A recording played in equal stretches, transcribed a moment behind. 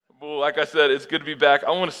like I said, it's good to be back. I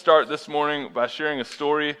want to start this morning by sharing a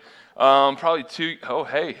story.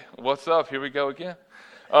 Hey, what's up? Here we go again.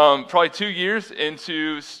 Probably 2 years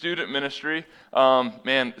into student ministry.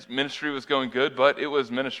 Ministry was going good, but it was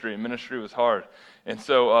ministry, and ministry was hard. And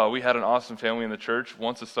so we had an awesome family in the church.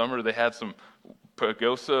 Once a summer, they had some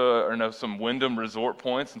some Wyndham resort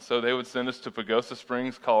points, and so they would send us to Pagosa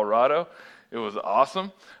Springs, Colorado. It was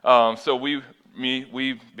awesome. So we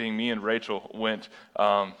being me and Rachel, went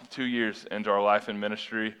 2 years into our life in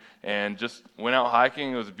ministry and just went out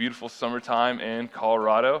hiking. It was a beautiful summertime in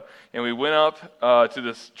Colorado, and we went up to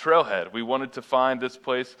this trailhead. We wanted to find this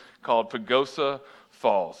place called Pagosa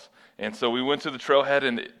Falls. And so we went to the trailhead,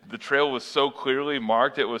 and the trail was so clearly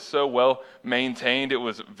marked. It was so well maintained. It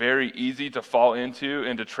was very easy to fall into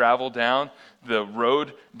and to travel down. The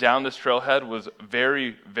road down this trailhead was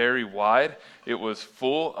very, very wide. It was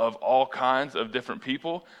full of all kinds of different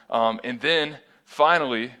people. And then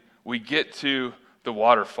finally, we get to the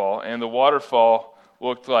waterfall, and the waterfall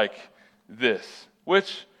looked like this,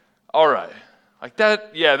 which, all right, like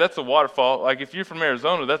that, yeah, that's a waterfall. Like if you're from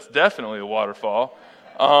Arizona, that's definitely a waterfall.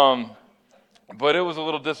 But it was a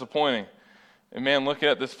little disappointing. And man, looking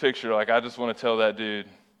at this picture, like I just want to tell that dude,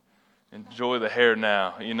 enjoy the hair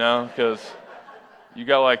now, because you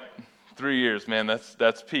got like 3 years, man.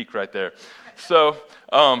 That's peak right there. So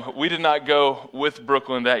we did not go with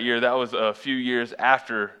Brooklyn that year. That was a few years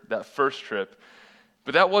after that first trip.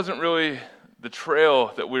 But that wasn't really the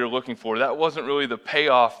trail that we were looking for. That wasn't really the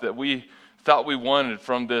payoff that we thought we wanted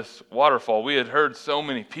from this waterfall. We had heard so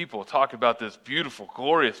many people talk about this beautiful,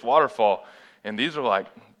 glorious waterfall, and these are like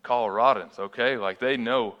Coloradans, okay? Like they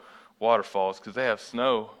know waterfalls because they have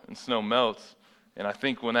snow, and snow melts, and I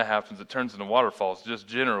think when that happens, it turns into waterfalls just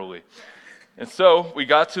generally. And so we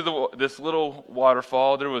got to this little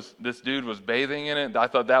waterfall. This dude was bathing in it. I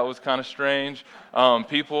thought that was kind of strange.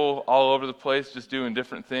 People all over the place just doing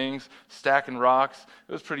different things, stacking rocks.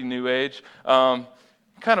 It was pretty new age.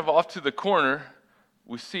 Kind of off to the corner,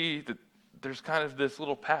 we see that there's kind of this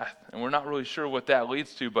little path, and we're not really sure what that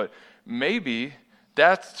leads to, but maybe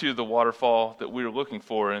that's to the waterfall that we were looking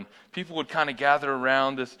for. And people would kind of gather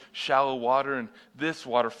around this shallow water and this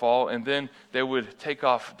waterfall, and then they would take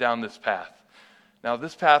off down this path. Now,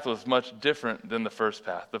 this path was much different than the first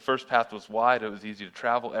path. The first path was wide. It was easy to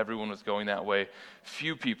travel. Everyone was going that way.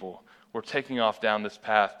 Few people were taking off down this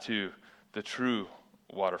path to the true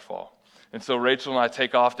waterfall. And so Rachel and I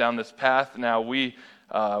take off down this path. Now we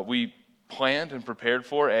planned and prepared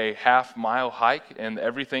for a half-mile hike, and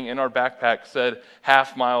everything in our backpack said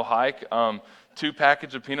half-mile hike. 2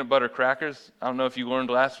 packages of peanut butter crackers. I don't know if you learned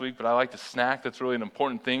last week, but I like to snack. That's really an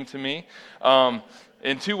important thing to me. And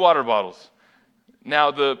 2 water bottles.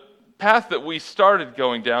 Now the path that we started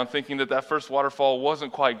going down, thinking that first waterfall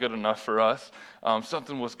wasn't quite good enough for us,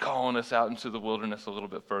 something was calling us out into the wilderness a little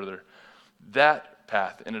bit further. That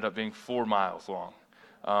path ended up being 4 miles long,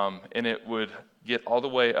 and it would get all the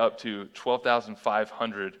way up to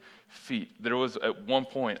 12,500 feet. There was, at one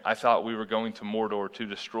point, I thought we were going to Mordor to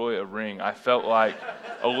destroy a ring. I felt like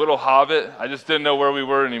a little hobbit. I just didn't know where we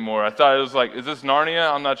were anymore. I thought it was like, is this Narnia?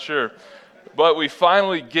 I'm not sure. But we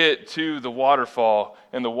finally get to the waterfall,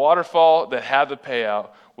 and the waterfall that had the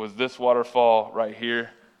payout was this waterfall right here,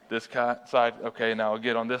 this side. Okay, now I'll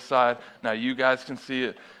get on this side. Now you guys can see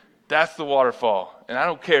it. That's the waterfall. And I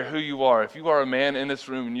don't care who you are. If you are a man in this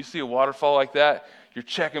room and you see a waterfall like that, you're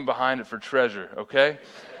checking behind it for treasure, okay?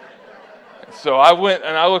 So I went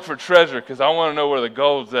and I looked for treasure because I want to know where the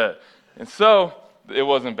gold's at. And so it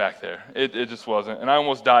wasn't back there. It just wasn't. And I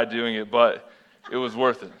almost died doing it, but it was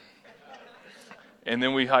worth it. And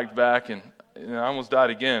then we hiked back, and I almost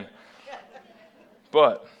died again.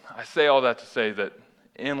 But I say all that to say that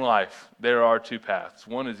in life, there are 2 paths.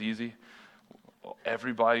 One is easy.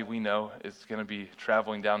 Everybody we know is going to be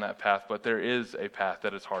traveling down that path, but there is a path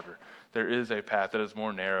that is harder. There is a path that is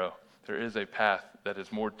more narrow. There is a path that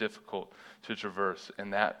is more difficult to traverse,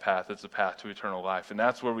 and that path is the path to eternal life. And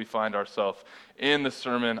that's where we find ourselves in the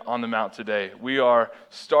Sermon on the Mount today. We are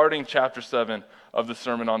starting chapter 7 of the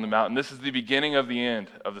Sermon on the Mount, and this is the beginning of the end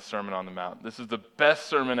of the Sermon on the Mount. This is the best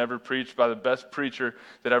sermon ever preached by the best preacher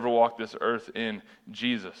that ever walked this earth in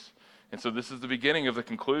Jesus. And so this is the beginning of the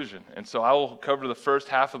conclusion. And so I will cover the first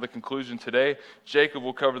half of the conclusion today. Jacob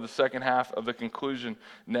will cover the second half of the conclusion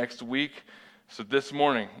next week. So this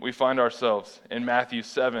morning, we find ourselves in Matthew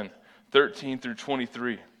 7:13 through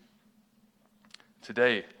 23.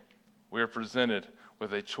 Today, we are presented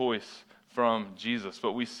with a choice from Jesus.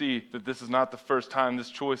 But we see that this is not the first time this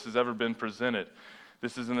choice has ever been presented.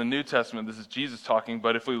 This is in the New Testament. This is Jesus talking.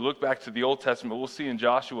 But if we look back to the Old Testament, we'll see in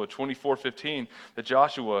Joshua 24:15 that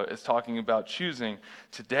Joshua is talking about choosing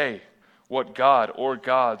today what God or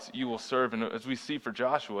gods you will serve. And as we see for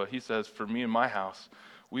Joshua, he says, for me and my house,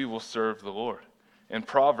 we will serve the Lord. In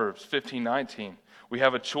Proverbs 15:19, we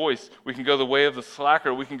have a choice. We can go the way of the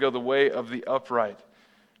slacker. We can go the way of the upright.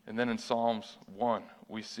 And then in Psalms 1,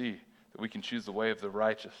 we see that we can choose the way of the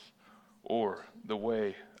righteous or the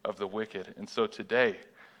way of the wicked. And so today,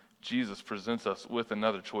 Jesus presents us with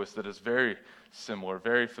another choice that is very similar,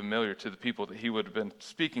 very familiar to the people that he would have been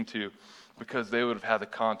speaking to, because they would have had the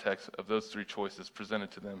context of those three choices presented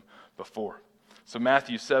to them before. So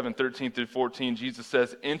Matthew 7:13-14, Jesus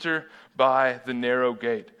says, enter by the narrow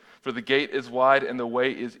gate, for the gate is wide and the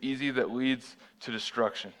way is easy that leads to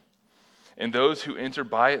destruction. And those who enter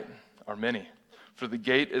by it are many. For the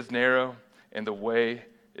gate is narrow and the way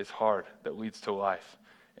is hard that leads to life,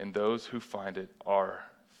 and those who find it are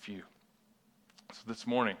few. So this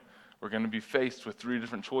morning, we're going to be faced with three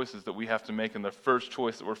different choices that we have to make. And the first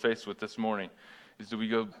choice that we're faced with this morning is, do we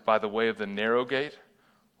go by the way of the narrow gate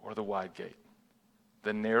or the wide gate?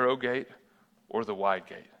 The narrow gate or the wide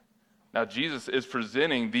gate? Now, Jesus is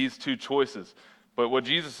presenting these two choices. But what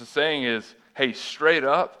Jesus is saying is, hey, straight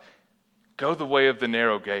up, go the way of the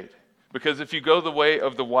narrow gate. Because if you go the way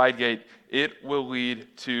of the wide gate, it will lead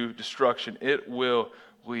to destruction. It will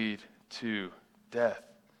lead to death.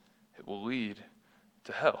 It will lead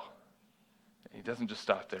to hell. And he doesn't just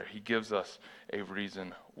stop there. He gives us a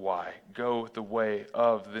reason why. Go the way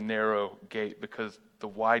of the narrow gate, because the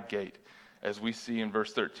wide gate, as we see in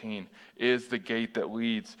verse 13, is the gate that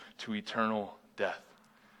leads to eternal death.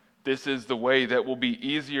 This is the way that will be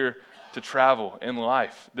easier to travel in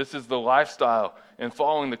life. This is the lifestyle and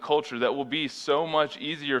following the culture that will be so much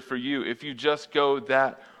easier for you if you just go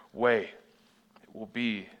that way. It will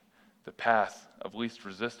be the path of least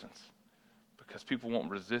resistance, because people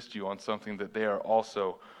won't resist you on something that they are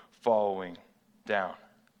also following down.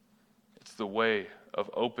 It's the way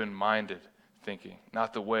of open-minded thinking,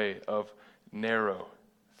 not the way of narrow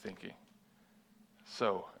thinking.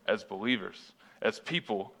 So, as believers, as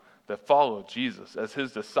people that follow Jesus, as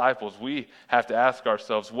his disciples, we have to ask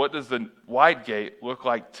ourselves, what does the wide gate look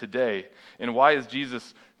like today? And why is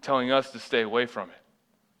Jesus telling us to stay away from it?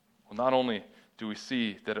 Well, not only do we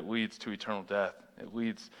see that it leads to eternal death, it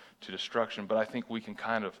leads to destruction, but I think we can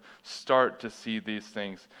kind of start to see these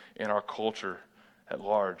things in our culture at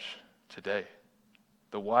large today.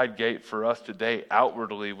 The wide gate for us today,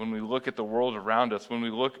 outwardly, when we look at the world around us, when we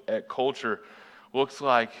look at culture, looks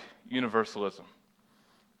like universalism.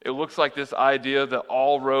 It looks like this idea that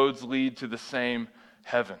all roads lead to the same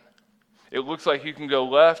heaven. It looks like you can go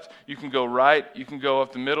left, you can go right, you can go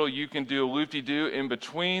up the middle, you can do a loop-de-doo in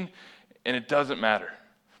between, and it doesn't matter.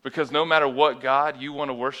 Because no matter what God you want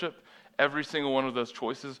to worship, every single one of those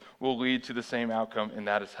choices will lead to the same outcome, and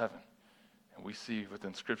that is heaven. And we see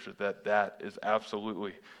within Scripture that that is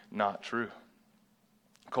absolutely not true.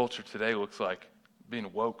 Culture today looks like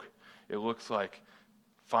being woke. It looks like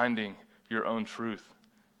finding your own truth.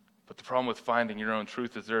 But the problem with finding your own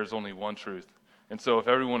truth is there is only one truth. And so if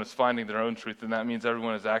everyone is finding their own truth, then that means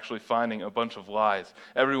everyone is actually finding a bunch of lies.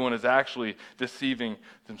 Everyone is actually deceiving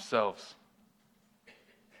themselves.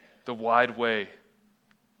 The wide way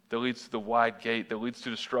that leads to the wide gate, that leads to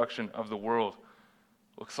destruction of the world,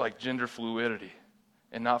 looks like gender fluidity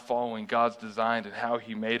and not following God's design and how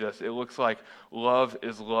he made us. It looks like love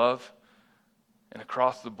is love and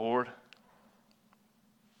across the board.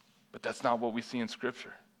 But that's not what we see in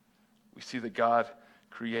Scripture. We see that God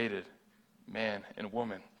created man and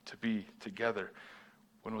woman to be together.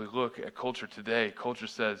 When we look at culture today, culture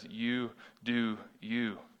says, you do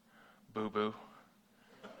you, boo-boo.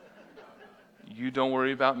 You don't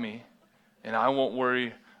worry about me, and I won't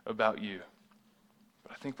worry about you.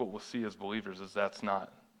 But I think what we'll see as believers is that's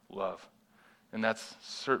not love. And that's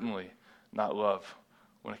certainly not love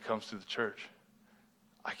when it comes to the church.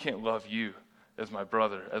 I can't love you as my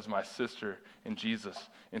brother, as my sister in Jesus,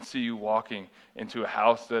 and see you walking into a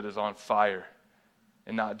house that is on fire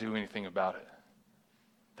and not do anything about it.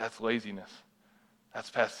 That's laziness. That's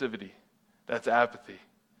passivity. That's apathy.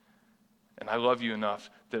 And I love you enough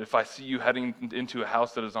that if I see you heading into a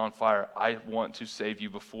house that is on fire, I want to save you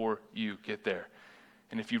before you get there.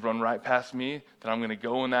 And if you run right past me, then I'm going to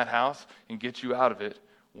go in that house and get you out of it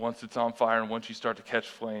once it's on fire and once you start to catch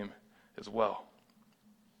flame as well.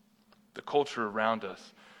 The culture around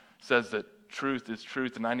us says that truth is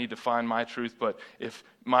truth and I need to find my truth, but if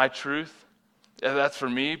my truth, that's for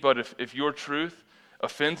me, but if your truth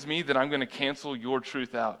offends me, then I'm going to cancel your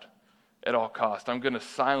truth out at all costs. I'm going to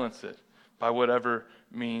silence it by whatever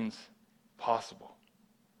means possible.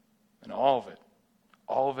 And all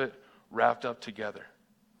of it wrapped up together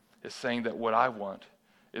is saying that what I want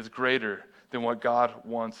is greater than what God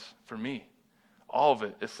wants for me. All of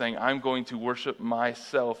it is saying I'm going to worship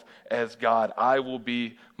myself as God. I will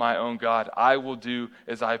be my own God. I will do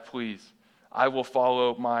as I please. I will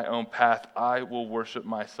follow my own path. I will worship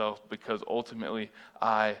myself because ultimately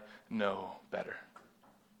I know better.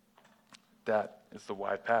 That is the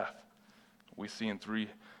wide path. We see in 3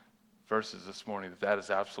 verses this morning that is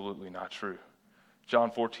absolutely not true.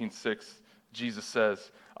 John 14:6, Jesus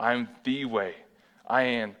says, I am the way, I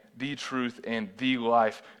am the truth and the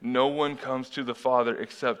life. No one comes to the Father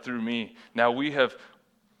except through me. Now we have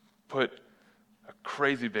put a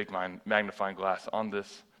crazy big magnifying glass on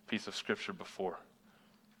this piece of scripture before.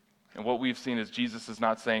 And what we've seen is Jesus is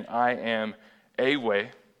not saying, I am a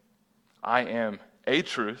way, I am a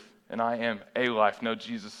truth, and I am a life. No,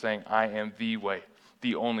 Jesus is saying, I am the way,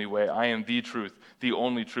 the only way. I am the truth,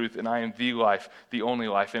 and I am the life, the only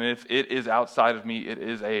life. And if it is outside of me, it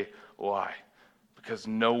is a lie. Because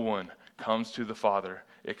no one comes to the Father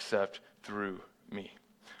except through me.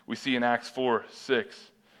 We see in Acts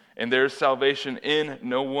 4:6, and there is salvation in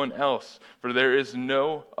no one else, for there is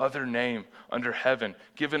no other name under heaven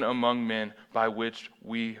given among men by which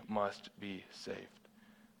we must be saved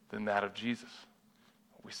than that of Jesus.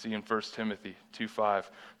 We see in 1 Timothy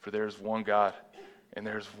 2:5, for there is one God, and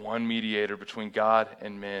there is one mediator between God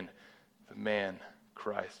and men, the man,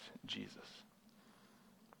 Christ Jesus.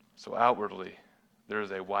 So outwardly, there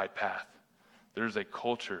is a wide path. There is a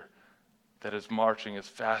culture that is marching as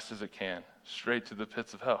fast as it can, straight to the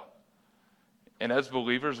pits of hell. And as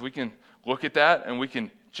believers, we can look at that, and we can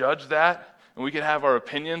judge that, and we can have our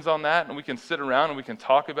opinions on that, and we can sit around and we can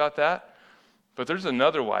talk about that. But there's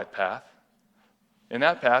another wide path. And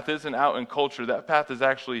that path isn't out in culture. That path is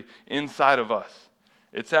actually inside of us.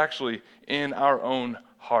 It's actually in our own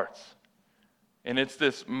hearts. And it's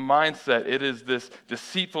this mindset, it is this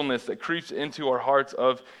deceitfulness that creeps into our hearts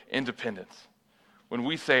of independence. When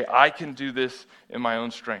we say, I can do this in my own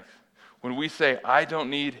strength. When we say, I don't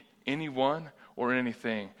need anyone or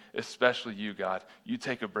anything, especially you, God. You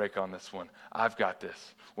take a break on this one. I've got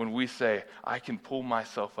this. When we say, I can pull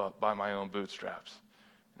myself up by my own bootstraps.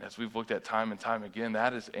 And as we've looked at time and time again,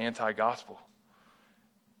 that is anti-gospel.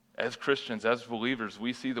 As Christians, as believers,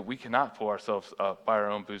 we see that we cannot pull ourselves up by our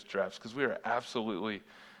own bootstraps because we are absolutely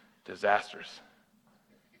disastrous,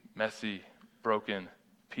 messy, broken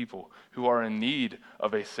people who are in need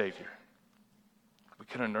of a Savior. We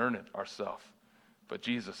couldn't earn it ourselves. But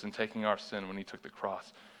Jesus, in taking our sin when he took the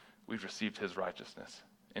cross, we've received his righteousness.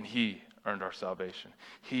 And he earned our salvation.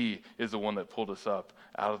 He is the one that pulled us up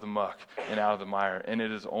out of the muck and out of the mire. And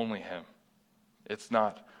it is only him. It's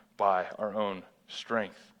not by our own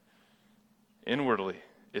strength. Inwardly,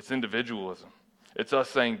 it's individualism. It's us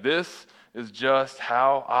saying, this is just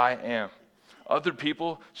how I am. Other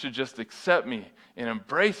people should just accept me and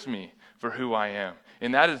embrace me for who I am.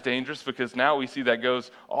 And that is dangerous because now we see that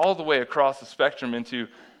goes all the way across the spectrum into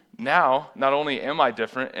now, not only am I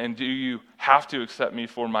different, and do you have to accept me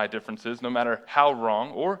for my differences, no matter how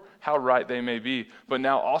wrong or how right they may be, but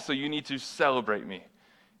now also you need to celebrate me.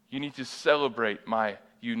 You need to celebrate my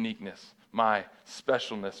uniqueness, my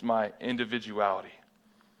specialness, my individuality.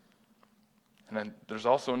 And then there's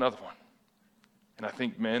also another one. And I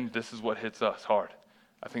think, men, this is what hits us hard.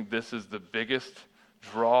 I think this is the biggest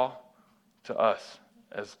draw to us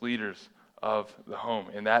as leaders of the home,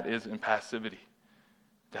 and that is in passivity.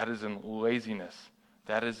 That is in laziness.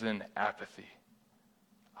 That is in apathy.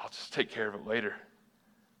 I'll just take care of it later.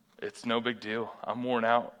 It's no big deal. I'm worn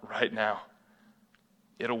out right now.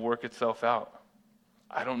 It'll work itself out.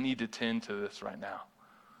 I don't need to tend to this right now.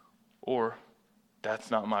 Or,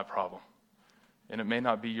 that's not my problem. And it may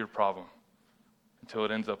not be your problem until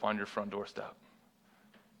it ends up on your front doorstep.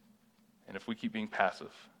 And if we keep being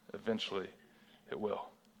passive, eventually it will.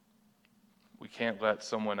 We can't let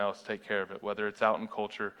someone else take care of it, whether it's out in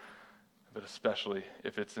culture, but especially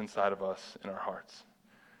if it's inside of us in our hearts.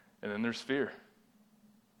 And then there's fear.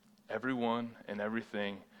 Everyone and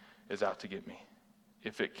everything is out to get me.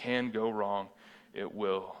 If it can go wrong, it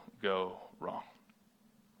will go wrong.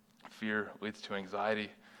 Fear leads to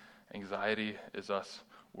anxiety. Anxiety is us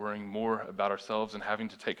worrying more about ourselves and having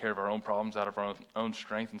to take care of our own problems out of our own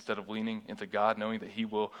strength instead of leaning into God, knowing that he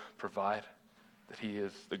will provide, that he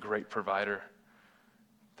is the great provider.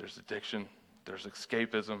 There's addiction, there's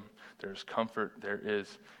escapism, there's comfort, there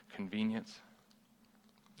is convenience.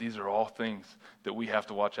 These are all things that we have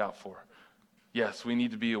to watch out for. Yes, we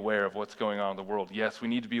need to be aware of what's going on in the world. Yes, we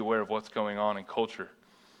need to be aware of what's going on in culture.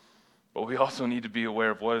 But we also need to be aware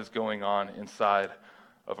of what is going on inside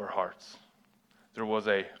of our hearts. There was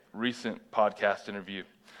a recent podcast interview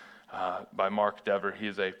by Mark Dever. He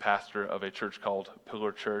is a pastor of a church called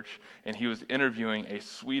Pillar Church, and he was interviewing a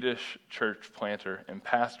Swedish church planter and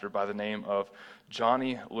pastor by the name of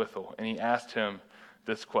Johnny Lithell, and he asked him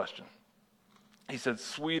this question. He said,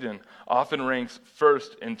 Sweden often ranks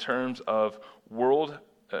first in terms of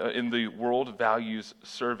in the World Values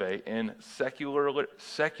Survey in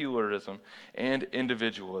secularism and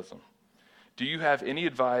individualism. Do you have any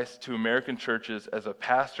advice to American churches as a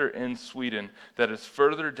pastor in Sweden that is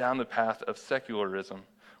further down the path of secularism,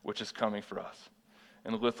 which is coming for us?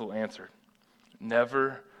 And Lithell answered,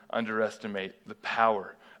 never underestimate the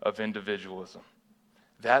power of individualism.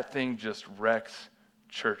 That thing just wrecks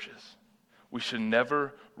churches. We should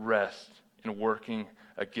never rest in working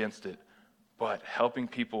against it, but helping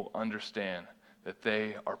people understand that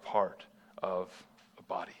they are part of a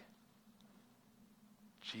body.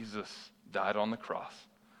 Jesus died on the cross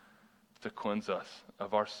to cleanse us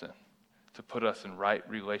of our sin, to put us in right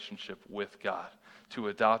relationship with God, to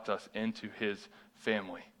adopt us into his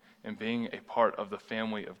family. And being a part of the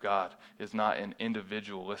family of God is not an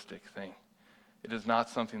individualistic thing. It is not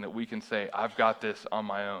something that we can say, I've got this on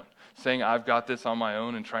my own. Saying I've got this on my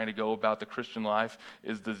own and trying to go about the Christian life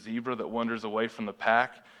is the zebra that wanders away from the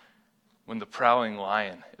pack when the prowling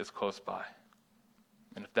lion is close by.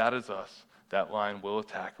 And if that is us, that lion will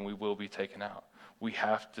attack and we will be taken out. We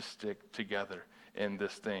have to stick together in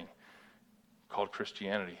this thing called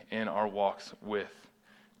Christianity, in our walks with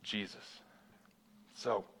Jesus.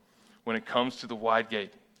 So, when it comes to the wide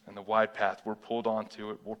gate and the wide path, we're pulled onto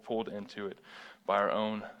it, we're pulled into it by our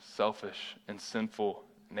own selfish and sinful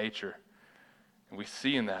nature. And we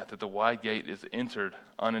see in that the wide gate is entered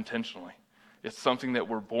unintentionally. It's something that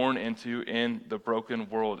we're born into in the broken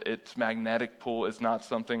world. Its magnetic pull is not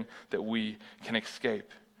something that we can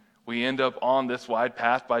escape. We end up on this wide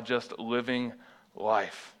path by just living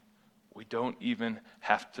life. We don't even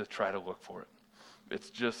have to try to look for it.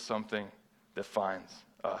 It's just something that finds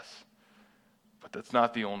us. But that's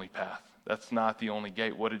not the only path. That's not the only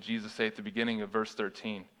gate. What did Jesus say at the beginning of verse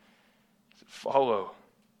 13? He said,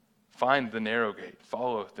 find the narrow gate.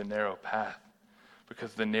 Follow the narrow path.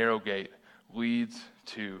 Because the narrow gate leads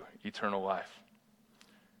to eternal life.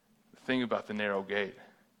 The thing about the narrow gate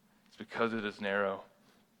is because it is narrow,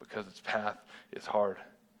 because its path is hard,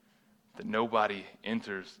 that nobody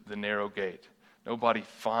enters the narrow gate. Nobody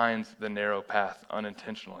finds the narrow path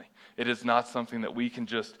unintentionally. It is not something that we can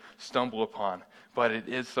just stumble upon, but it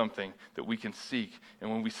is something that we can seek.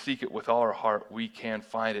 And when we seek it with all our heart, we can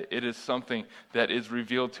find it. It is something that is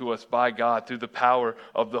revealed to us by God through the power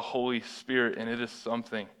of the Holy Spirit. And it is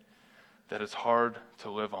something that is hard to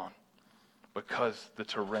live on because the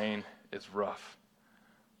terrain is rough.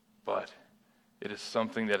 But it is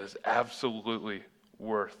something that is absolutely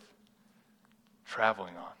worth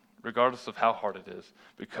traveling on, regardless of how hard it is,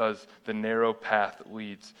 because the narrow path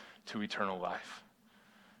leads to eternal life.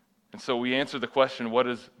 And so we answer the question, what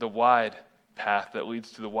is the wide path that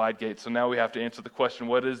leads to the wide gate? So now we have to answer the question,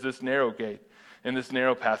 what is this narrow gate and this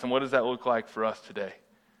narrow path? And what does that look like for us today?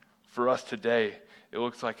 For us today, it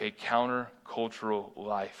looks like a counter-cultural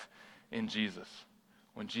life in Jesus.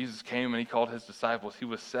 When Jesus came and he called his disciples, he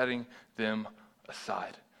was setting them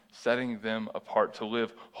aside, setting them apart to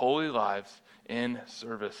live holy lives in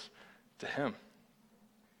service to him.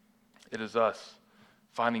 It is us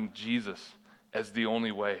finding Jesus as the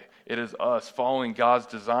only way. It is us following God's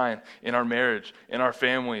design in our marriage, in our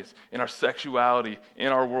families, in our sexuality,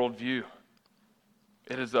 in our worldview.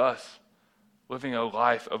 It is us living a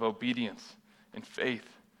life of obedience and faith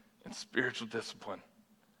and spiritual discipline.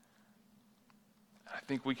 I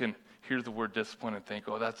think we can hear the word discipline and think,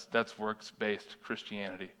 that's works-based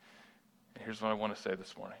Christianity. And here's what I want to say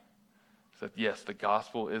this morning. Is that yes, the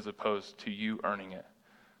gospel is opposed to you earning it,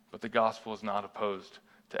 but the gospel is not opposed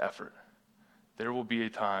to effort. There will be a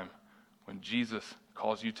time when Jesus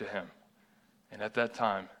calls you to him, and at that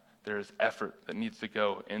time, there is effort that needs to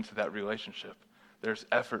go into that relationship. There's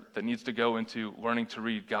effort that needs to go into learning to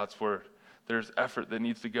read God's word. There's effort that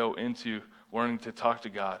needs to go into learning to talk to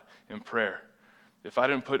God in prayer. If I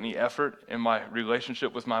didn't put any effort in my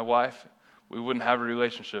relationship with my wife, we wouldn't have a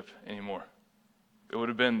relationship anymore. It would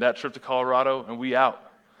have been that trip to Colorado and we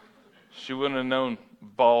out. She wouldn't have known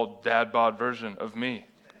bald, dad bod version of me.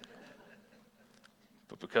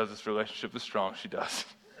 But because this relationship is strong, she does.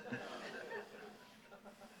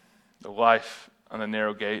 The life on the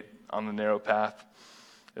narrow gate, on the narrow path,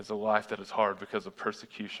 is a life that is hard because of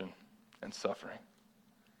persecution and suffering.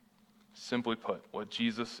 Simply put, what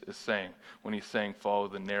Jesus is saying when he's saying follow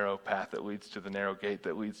the narrow path that leads to the narrow gate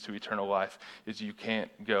that leads to eternal life is you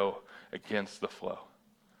can't go against the flow.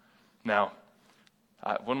 Now,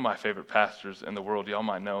 One of my favorite pastors in the world, y'all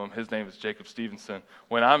might know him. His name is Jacob Stevenson.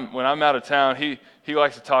 When I'm out of town, he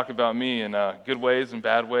likes to talk about me in good ways and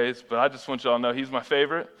bad ways, but I just want y'all to know he's my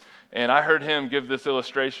favorite. And I heard him give this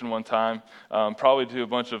illustration one time, probably to a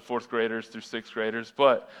bunch of 4th graders through 6th graders,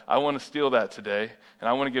 but I want to steal that today, and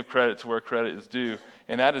I want to give credit to where credit is due,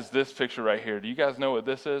 and that is this picture right here. Do you guys know what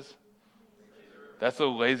this is? That's a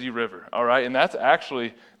lazy river, all right? And that's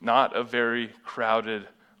actually not a very crowded,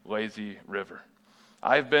 lazy river.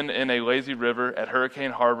 I've been in a lazy river at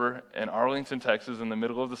Hurricane Harbor in Arlington, Texas in the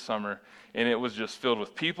middle of the summer, and it was just filled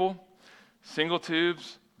with people, single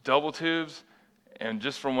tubes, double tubes, and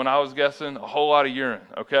just from when I was guessing, a whole lot of urine,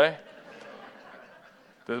 okay?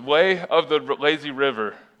 The way of the lazy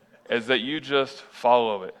river is that you just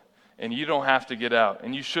follow it, and you don't have to get out,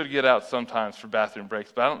 and you should get out sometimes for bathroom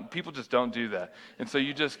breaks, but people just don't do that, and so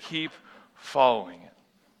you just keep following it,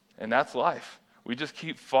 and that's life. We just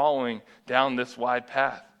keep following down this wide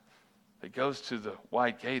path that goes to the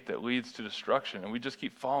wide gate that leads to destruction. And we just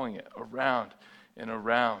keep following it around and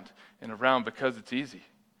around and around because it's easy.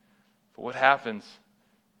 But what happens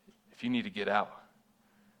if you need to get out?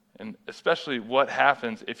 And especially what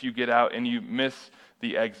happens if you get out and you miss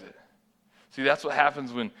the exit? See, that's what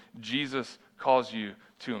happens when Jesus calls you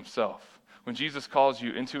to himself. When Jesus calls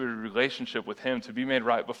you into a relationship with him to be made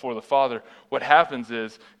right before the Father, what happens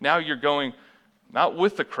is now you're going not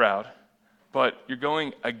with the crowd, but you're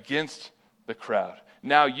going against the crowd.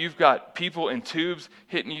 Now you've got people in tubes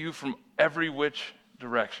hitting you from every which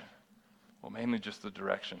direction. Well, mainly just the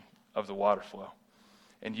direction of the water flow.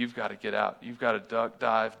 And you've got to get out. You've got to duck,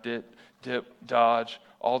 dive, dip, dodge,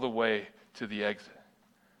 all the way to the exit.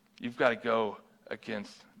 You've got to go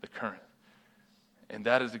against the current. And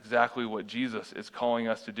that is exactly what Jesus is calling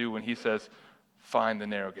us to do when he says, find the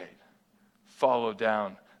narrow gate. Follow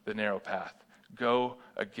down the narrow path. Go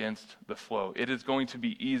against the flow. It is going to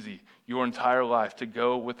be easy your entire life to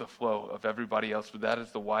go with the flow of everybody else, but that is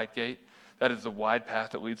the wide gate. That is the wide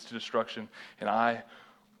path that leads to destruction, and I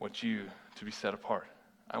want you to be set apart.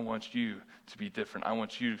 I want you to be different. I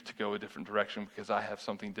want you to go a different direction because I have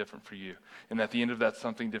something different for you. And at the end of that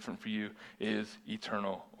something different for you is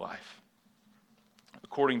eternal life.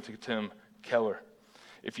 According to Tim Keller,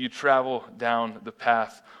 if you travel down the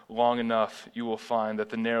path long enough, you will find that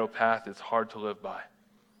the narrow path is hard to live by.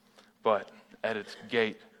 But at its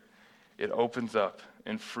gate, it opens up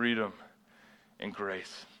in freedom and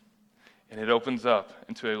grace. And it opens up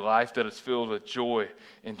into a life that is filled with joy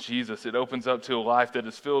in Jesus. It opens up to a life that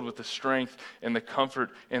is filled with the strength and the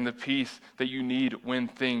comfort and the peace that you need when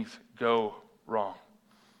things go wrong.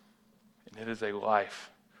 And it is a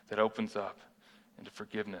life that opens up into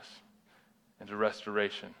forgiveness and to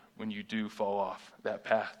restoration when you do fall off that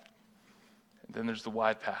path. And then there's the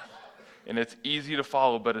wide path. And it's easy to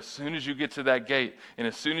follow, but as soon as you get to that gate, and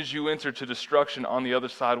as soon as you enter to destruction on the other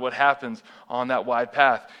side, what happens on that wide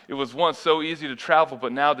path? It was once so easy to travel,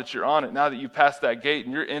 but now that you're on it, now that you passed that gate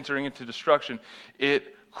and you're entering into destruction,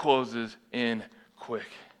 it closes in quick.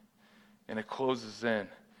 And it closes in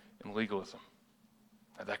legalism.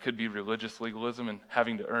 That could be religious legalism and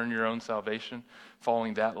having to earn your own salvation,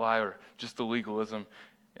 following that lie, or just the legalism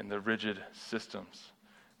and the rigid systems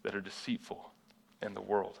that are deceitful in the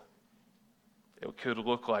world. It could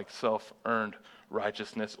look like self-earned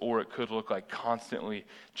righteousness, or it could look like constantly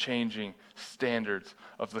changing standards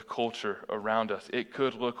of the culture around us. It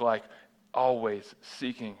could look like always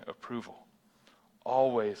seeking approval,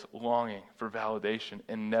 always longing for validation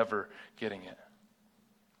and never getting it.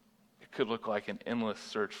 It could look like an endless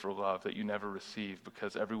search for love that you never receive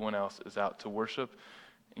because everyone else is out to worship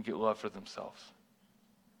and get love for themselves.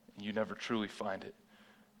 And you never truly find it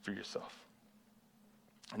for yourself.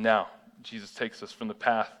 And now, Jesus takes us from the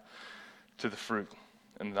path to the fruit.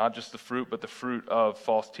 And not just the fruit, but the fruit of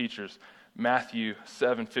false teachers. Matthew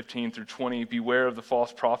 7:15-20, beware of the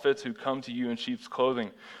false prophets who come to you in sheep's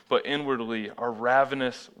clothing, but inwardly are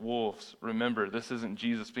ravenous wolves. Remember, this isn't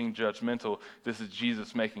Jesus being judgmental. This is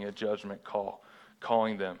Jesus making a judgment call,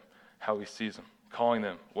 calling them how he sees them, calling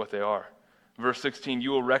them what they are. Verse 16,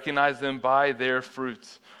 you will recognize them by their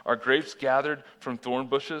fruits. Are grapes gathered from thorn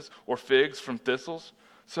bushes or figs from thistles?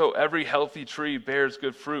 So every healthy tree bears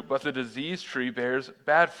good fruit, but the diseased tree bears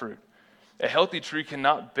bad fruit. A healthy tree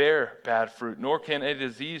cannot bear bad fruit, nor can a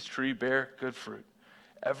diseased tree bear good fruit.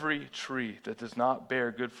 Every tree that does not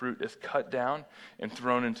bear good fruit is cut down and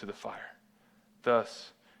thrown into the fire.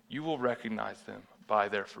 Thus, you will recognize them by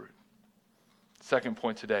their fruit. Second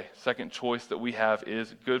point today, second choice that we have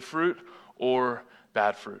is good fruit or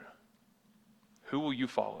bad fruit. Who will you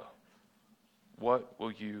follow? What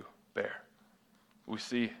will you bear? We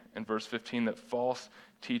see in verse 15 that false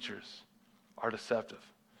teachers are deceptive.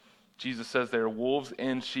 Jesus says they are wolves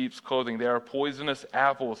in sheep's clothing. They are poisonous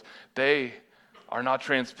apples. They are not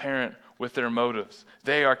transparent with their motives.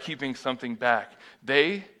 They are keeping something back.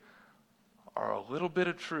 They are a little bit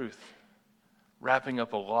of truth wrapping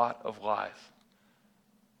up a lot of lies.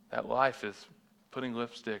 That life is putting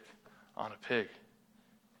lipstick on a pig.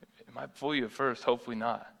 It might fool you at first, hopefully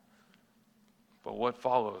not. But what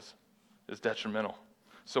follows is detrimental.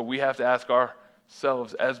 So we have to ask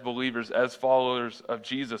ourselves as believers, as followers of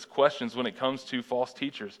Jesus, questions when it comes to false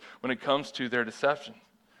teachers, when it comes to their deception.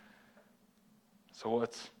 So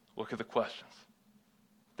let's look at the questions.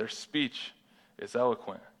 Their speech is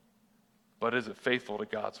eloquent, but is it faithful to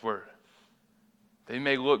God's word? They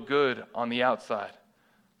may look good on the outside,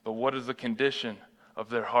 but what is the condition of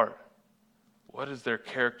their heart? What does their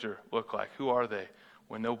character look like? Who are they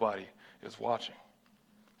when nobody is watching?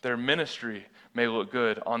 Their ministry may look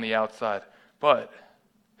good on the outside, but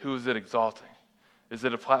who is it exalting? Is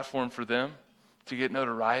it a platform for them to get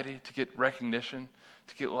notoriety, to get recognition,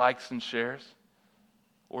 to get likes and shares?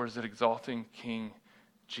 Or is it exalting King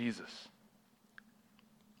Jesus?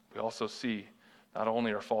 We also see not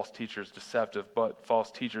only are false teachers deceptive, but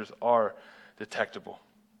false teachers are detectable.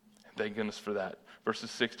 And thank goodness for that.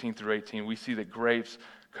 Verses 16 through 18, we see that grapes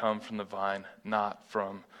come from the vine, not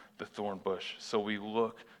from the thorn bush. So we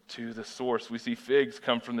look to the source. We see figs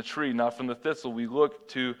come from the tree, not from the thistle. We look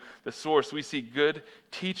to the source. We see good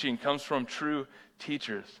teaching comes from true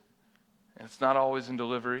teachers. And it's not always in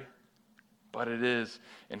delivery, but it is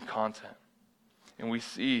in content. And we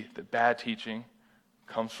see that bad teaching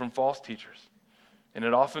comes from false teachers. And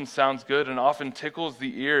it often sounds good and often tickles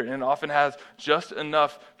the ear and often has just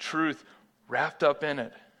enough truth wrapped up in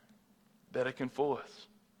it that it can fool us.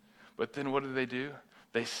 But then what do?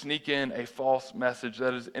 They sneak in a false message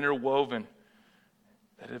that is interwoven,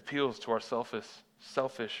 that appeals to our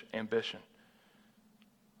selfish ambition.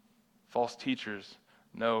 False teachers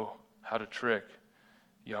know how to trick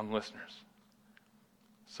young listeners.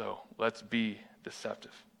 So let's be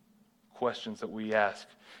deceptive. Questions that we ask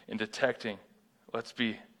in detecting, let's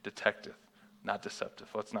be detective, not deceptive.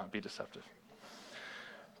 Let's not be deceptive.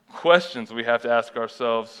 Questions we have to ask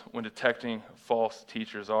ourselves when detecting false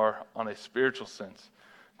teachers are, on a spiritual sense,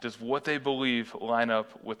 does what they believe line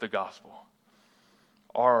up with the gospel?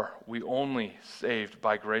 Are we only saved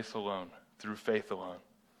by grace alone, through faith alone?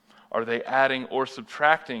 Are they adding or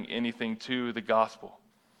subtracting anything to the gospel?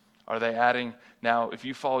 Are they adding, now, if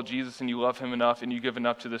you follow Jesus and you love him enough and you give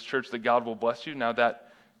enough to this church that God will bless you? Now that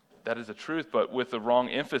is a truth, but with the wrong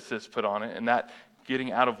emphasis put on it, and that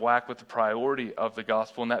getting out of whack with the priority of the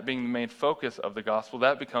gospel, and that being the main focus of the gospel,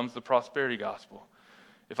 that becomes the prosperity gospel.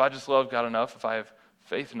 If I just love God enough, if I have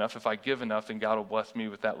faith enough, if I give enough, then God will bless me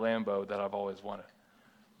with that Lambo that I've always wanted.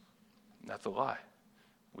 And that's a lie.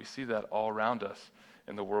 We see that all around us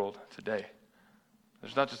in the world today.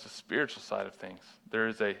 There's not just a spiritual side of things. There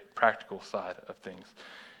is a practical side of things.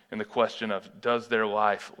 And the question of, does their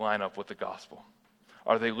life line up with the gospel?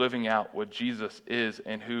 Are they living out what Jesus is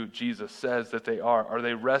and who Jesus says that they are? Are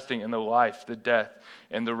they resting in the life, the death,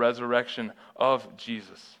 and the resurrection of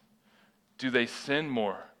Jesus? Do they sin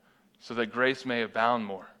more so that grace may abound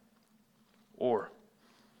more? Or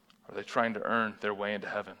are they trying to earn their way into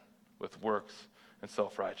heaven with works and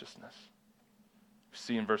self-righteousness? We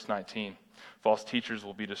see in verse 19, false teachers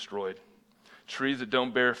will be destroyed. Trees that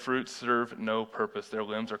don't bear fruit serve no purpose. Their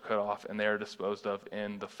limbs are cut off and they are disposed of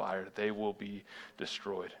in the fire. They will be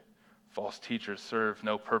destroyed. False teachers serve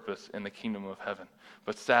no purpose in the kingdom of heaven.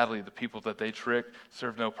 But sadly, the people that they trick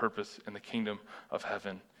serve no purpose in the kingdom of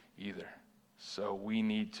heaven either. So we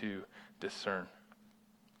need to discern.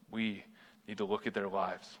 We need to look at their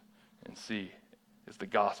lives and see, is the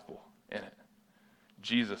gospel in it?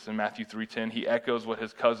 Jesus in Matthew 3:10, he echoes what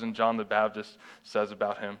his cousin John the Baptist says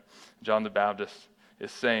about him. John the Baptist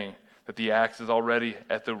is saying that the axe is already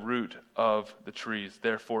at the root of the trees.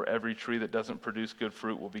 Therefore, every tree that doesn't produce good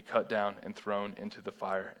fruit will be cut down and thrown into the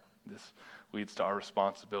fire. This leads to our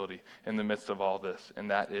responsibility in the midst of all this, and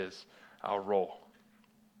that is our role.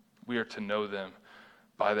 We are to know them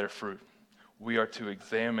by their fruit. We are to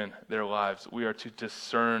examine their lives. We are to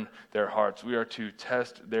discern their hearts. We are to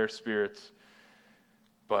test their spirits.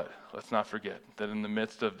 But let's not forget that in the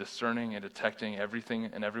midst of discerning and detecting everything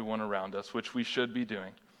and everyone around us, which we should be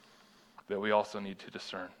doing, that we also need to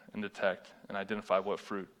discern and detect and identify what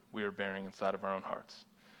fruit we are bearing inside of our own hearts.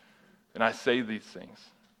 And I say these things,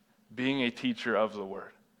 being a teacher of the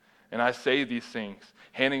word. And I say these things,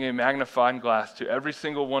 handing a magnifying glass to every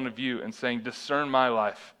single one of you and saying, discern my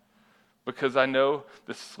life, because I know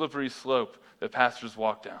the slippery slope that pastors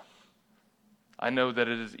walk down. I know that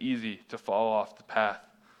it is easy to fall off the path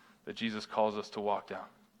that Jesus calls us to walk down.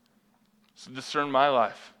 So discern my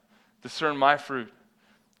life. Discern my fruit.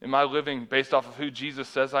 Am I living based off of who Jesus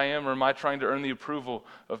says I am, or am I trying to earn the approval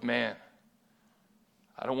of man?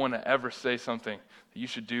 I don't want to ever say something that you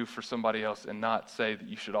should do for somebody else and not say that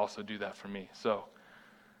you should also do that for me. So,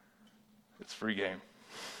 it's free game.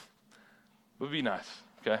 It would be nice,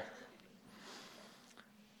 okay?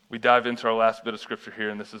 We dive into our last bit of scripture here,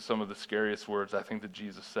 and this is some of the scariest words I think that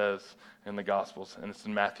Jesus says in the Gospels, and it's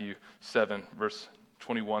in Matthew 7, verse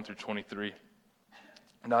 21 through 23.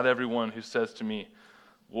 Not everyone who says to me,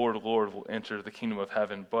 Lord, Lord, will enter the kingdom of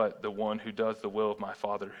heaven, but the one who does the will of my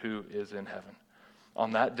Father who is in heaven.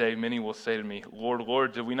 On that day, many will say to me, Lord,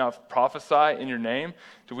 Lord, did we not prophesy in your name?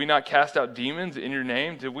 Did we not cast out demons in your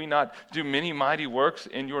name? Did we not do many mighty works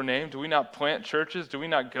in your name? Did we not plant churches? Did we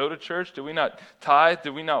not go to church? Did we not tithe?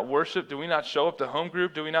 Did we not worship? Did we not show up to home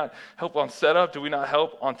group? Did we not help on setup? Did we not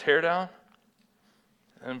help on teardown?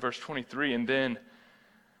 And verse 23, and then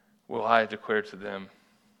will I declare to them,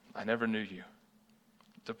 I never knew you.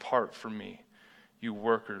 Depart from me, you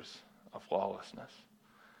workers of lawlessness.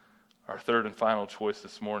 Our third and final choice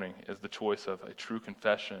this morning is the choice of a true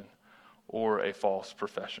confession or a false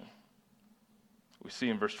profession. We see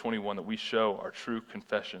in verse 21 that we show our true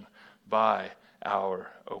confession by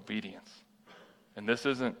our obedience. And this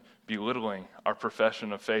isn't belittling our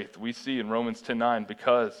profession of faith. We see in Romans 10:9,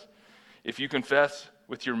 because if you confess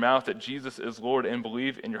with your mouth that Jesus is Lord and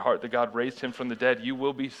believe in your heart that God raised him from the dead, you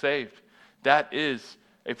will be saved. That is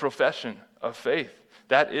a profession of faith.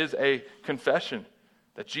 That is a confession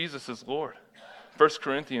that Jesus is Lord. 1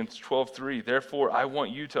 Corinthians 12:3, therefore I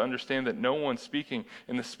want you to understand that no one speaking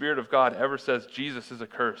in the Spirit of God ever says Jesus is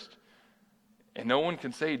accursed. And no one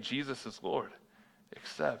can say Jesus is Lord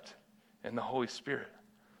except in the Holy Spirit.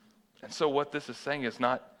 And so what this is saying is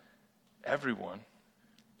not everyone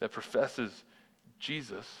that professes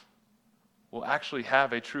Jesus will actually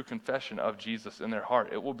have a true confession of Jesus in their heart.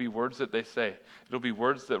 It will be words that they say. It'll be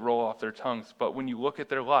words that roll off their tongues. But when you look at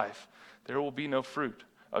their life, there will be no fruit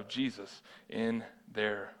of Jesus in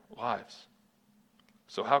their lives.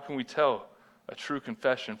 So how can we tell a true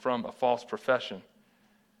confession from a false profession?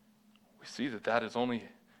 We see that that is only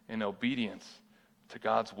in obedience to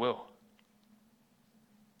God's will.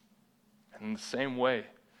 And in the same way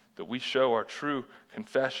that we show our true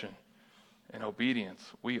confession and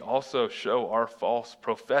obedience, we also show our false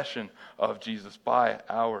profession of Jesus by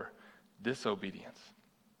our disobedience.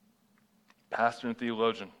 Pastor and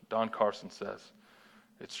theologian Don Carson says,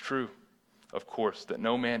 it's true, of course, that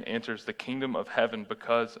no man enters the kingdom of heaven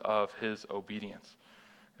because of his obedience.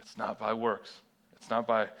 It's not by works. It's not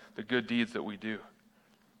by the good deeds that we do.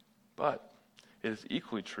 But it is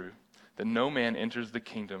equally true that no man enters the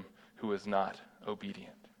kingdom who is not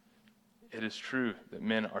obedient. It is true that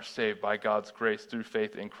men are saved by God's grace through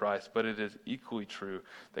faith in Christ, but it is equally true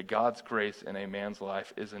that God's grace in a man's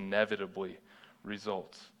life is inevitably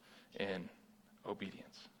results in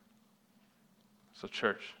obedience. So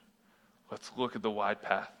church, let's look at the wide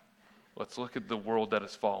path. Let's look at the world that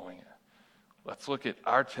is following it. Let's look at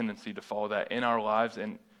our tendency to follow that in our lives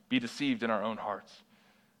and be deceived in our own hearts.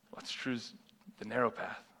 Let's choose the narrow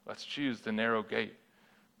path. Let's choose the narrow gate,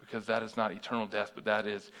 because that is not eternal death, but that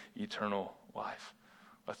is eternal life.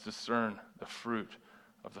 Let's discern the fruit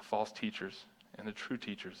of the false teachers and the true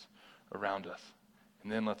teachers around us.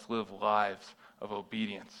 And then let's live lives of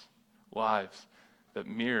obedience, lives that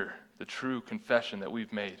mirror the true confession that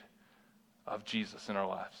we've made of Jesus in our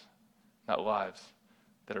lives, not lives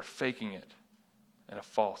that are faking it in a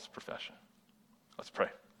false profession. Let's pray.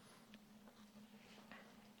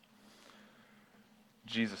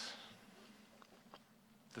 Jesus,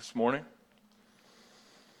 this morning,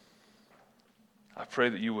 I pray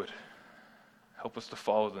that you would help us to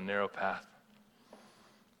follow the narrow path.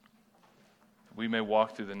 That we may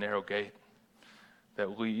walk through the narrow gate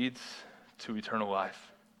that leads to eternal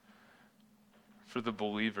life. For the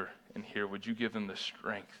believer in here, would you give them the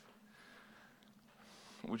strength?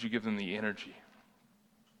 Would you give them the energy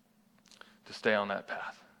to stay on that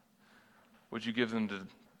path? Would you give them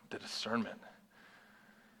the discernment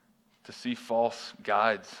to see false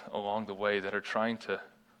guides along the way that are trying to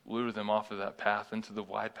lure them off of that path into the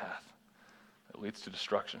wide path that leads to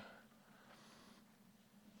destruction?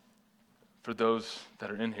 For those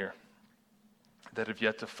that are in here that have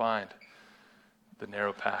yet to find the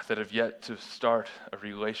narrow path, that have yet to start a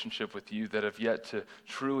relationship with you, that have yet to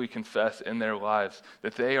truly confess in their lives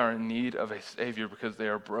that they are in need of a Savior because they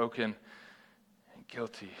are broken and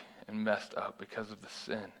guilty and messed up because of the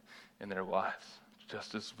sin in their lives,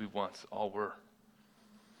 just as we once all were.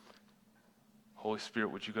 Holy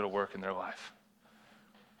Spirit, would you go to work in their life?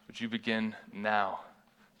 Would you begin now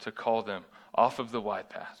to call them off of the wide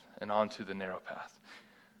path and onto the narrow path,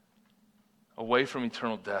 away from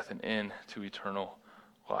eternal death and into eternal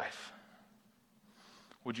life.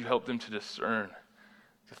 Would you help them to discern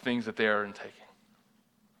the things that they are intaking,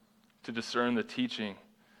 to discern the teaching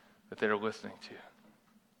that they are listening to,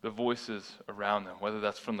 the voices around them, whether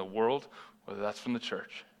that's from the world, whether that's from the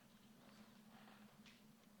church.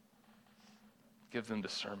 Give them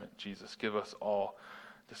discernment, Jesus. Give us all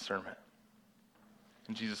discernment.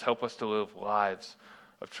 And Jesus, help us to live lives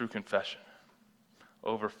of true confession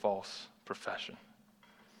over false profession.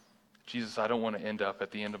 Jesus, I don't want to end up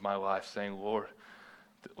at the end of my life saying, Lord,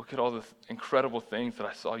 look at all the incredible things that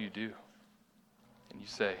I saw you do. And you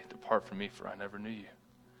say, depart from me, for I never knew you.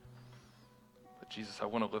 But Jesus, I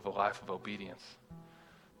want to live a life of obedience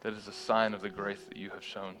that is a sign of the grace that you have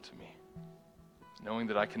shown to me. Knowing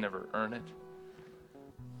that I can never earn it,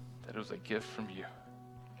 that it was a gift from you.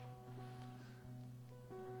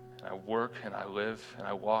 And I work and I live and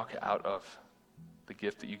I walk out of the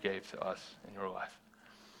gift that you gave to us in your life.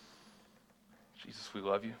 Jesus, we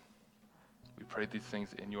love you. We pray these things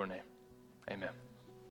in your name. Amen.